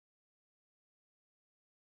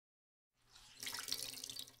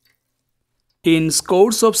In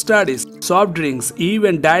scores of studies, soft drinks,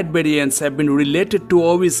 even diet variants have been related to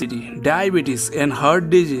obesity, diabetes, and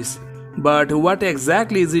heart disease. But what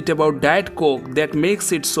exactly is it about Diet Coke that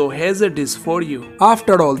makes it so hazardous for you?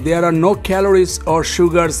 After all, there are no calories or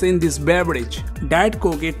sugars in this beverage. Diet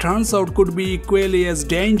Coke, it turns out, could be equally as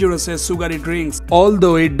dangerous as sugary drinks,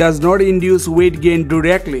 although it does not induce weight gain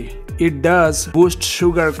directly. It does boost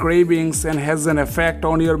sugar cravings and has an effect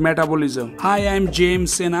on your metabolism. Hi, I'm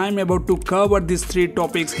James and I'm about to cover these three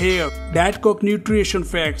topics here. Diet Coke nutrition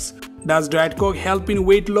facts. Does Diet Coke help in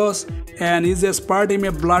weight loss? And is aspartame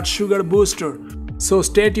a blood sugar booster? So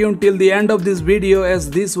stay tuned till the end of this video, as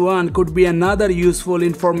this one could be another useful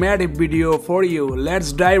informative video for you.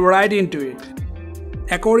 Let's dive right into it.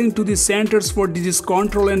 According to the Centers for Disease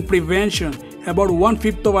Control and Prevention, about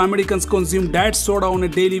 1/5 of Americans consume diet soda on a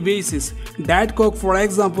daily basis. Diet Coke, for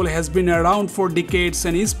example, has been around for decades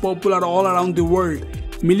and is popular all around the world.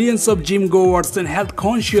 Millions of gym goers and health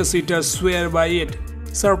conscious eaters swear by it.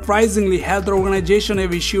 Surprisingly, health organizations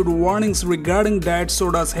have issued warnings regarding diet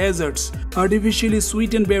soda's hazards. Artificially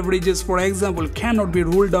sweetened beverages, for example, cannot be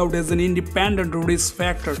ruled out as an independent risk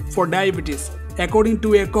factor for diabetes, according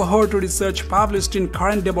to a cohort research published in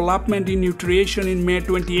Current Development in Nutrition in May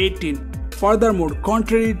 2018. Furthermore,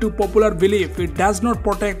 contrary to popular belief, it does not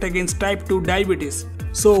protect against type 2 diabetes.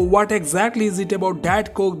 So what exactly is it about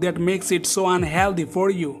Diet Coke that makes it so unhealthy for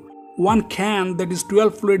you? One can, that is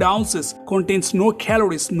 12 fluid ounces, contains no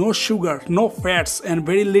calories, no sugar, no fats, and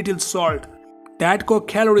very little salt. Diet Coke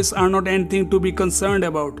calories are not anything to be concerned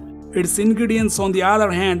about. Its ingredients, on the other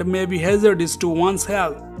hand, may be hazardous to one's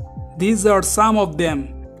health. These are some of them: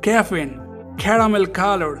 caffeine, caramel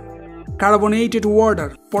color, carbonated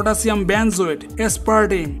water, potassium benzoate,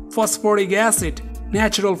 aspartame, phosphoric acid,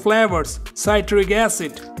 natural flavors, citric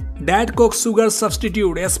acid. Diet Coke sugar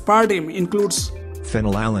substitute aspartame includes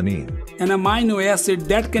phenylalanine, an amino acid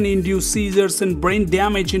that can induce seizures and brain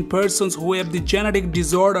damage in persons who have the genetic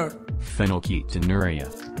disorder phenylketonuria.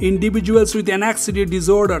 Individuals with anxiety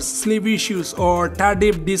disorders, sleep issues, or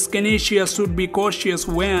tardive dyskinesia should be cautious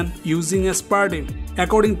when using aspartame,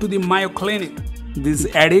 according to the Mayo Clinic. This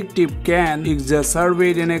additive can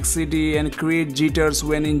exacerbate anxiety and create jitters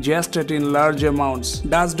when ingested in large amounts.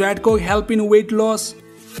 Does Diet Coke help in weight loss?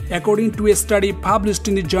 According to a study published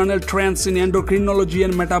in the journal Trends in Endocrinology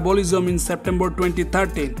and Metabolism in September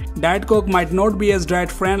 2013, Diet Coke might not be as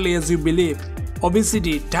diet-friendly as you believe.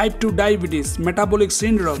 Obesity, type 2 diabetes, metabolic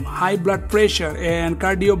syndrome, high blood pressure, and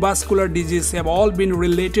cardiovascular disease have all been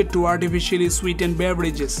related to artificially sweetened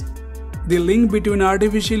beverages. The link between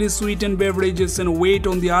artificially sweetened beverages and weight,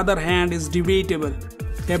 on the other hand, is debatable.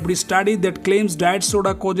 Every study that claims diet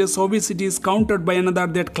soda causes obesity is countered by another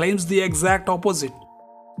that claims the exact opposite.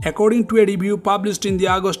 According to a review published in the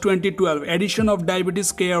August 2012 edition of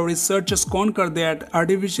Diabetes Care, researchers concur that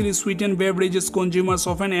artificially sweetened beverages consumers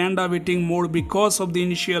often end up eating more because of the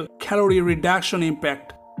initial calorie reduction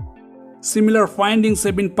impact. Similar findings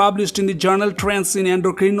have been published in the journal Trends in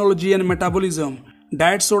Endocrinology and Metabolism.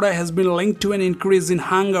 Diet soda has been linked to an increase in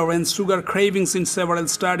hunger and sugar cravings in several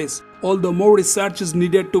studies, although more research is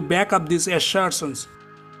needed to back up these assertions.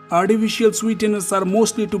 Artificial sweeteners are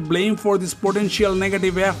mostly to blame for these potential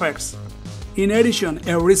negative effects. In addition,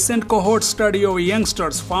 a recent cohort study of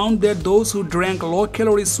youngsters found that those who drank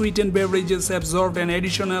low-calorie sweetened beverages absorbed an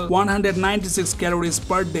additional 196 calories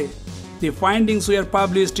per day. The findings were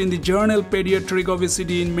published in the journal Pediatric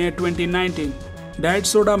Obesity in May 2019. Diet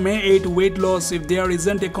soda may aid weight loss if there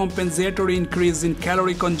isn't a compensatory increase in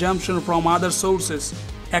calorie consumption from other sources,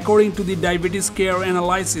 according to the Diabetes Care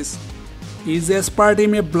analysis. Is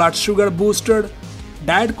aspartame a blood sugar booster?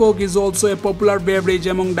 Diet Coke is also a popular beverage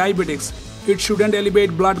among diabetics. It shouldn't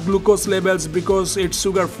elevate blood glucose levels because it's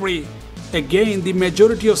sugar-free. Again, the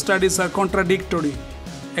majority of studies are contradictory.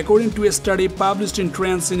 According to a study published in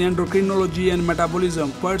Trends in Endocrinology and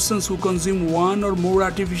Metabolism, persons who consume one or more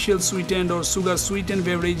artificial sweetened or sugar-sweetened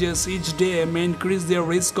beverages each day may increase their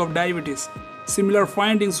risk of diabetes. Similar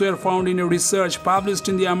findings were found in a research published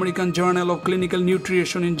in the American Journal of Clinical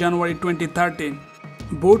Nutrition in January 2013.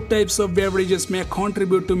 Both types of beverages may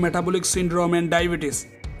contribute to metabolic syndrome and diabetes,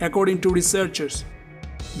 according to researchers.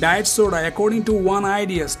 Diet soda, according to one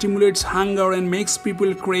idea, stimulates hunger and makes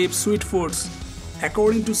people crave sweet foods.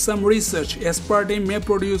 According to some research, aspartame may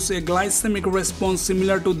produce a glycemic response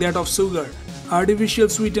similar to that of sugar. Artificial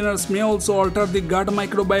sweeteners may also alter the gut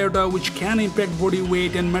microbiota, which can impact body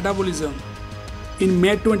weight and metabolism. In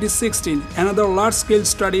May 2016, another large-scale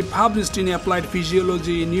study published in Applied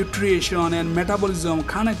Physiology, Nutrition and Metabolism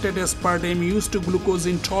connected aspartame use to glucose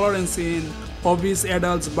intolerance in obese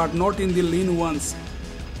adults but not in the lean ones.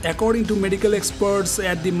 According to medical experts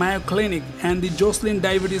at the Mayo Clinic and the Joslin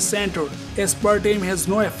Diabetes Center, aspartame has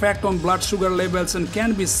no effect on blood sugar levels and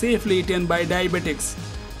can be safely eaten by diabetics.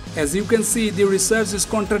 As you can see, the research is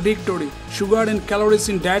contradictory. Sugar and calories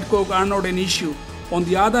in Diet Coke are not an issue. On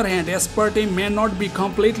the other hand, aspartame may not be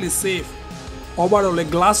completely safe. Overall, a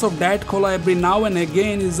glass of Diet Cola every now and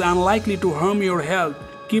again is unlikely to harm your health.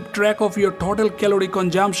 Keep track of your total calorie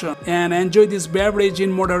consumption and enjoy this beverage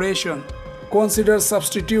in moderation. Consider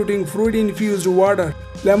substituting fruit-infused water,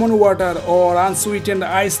 lemon water, or unsweetened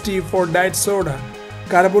iced tea for diet soda.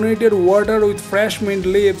 Carbonated water with fresh mint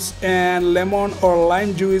leaves and lemon or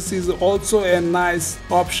lime juice is also a nice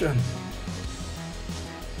option.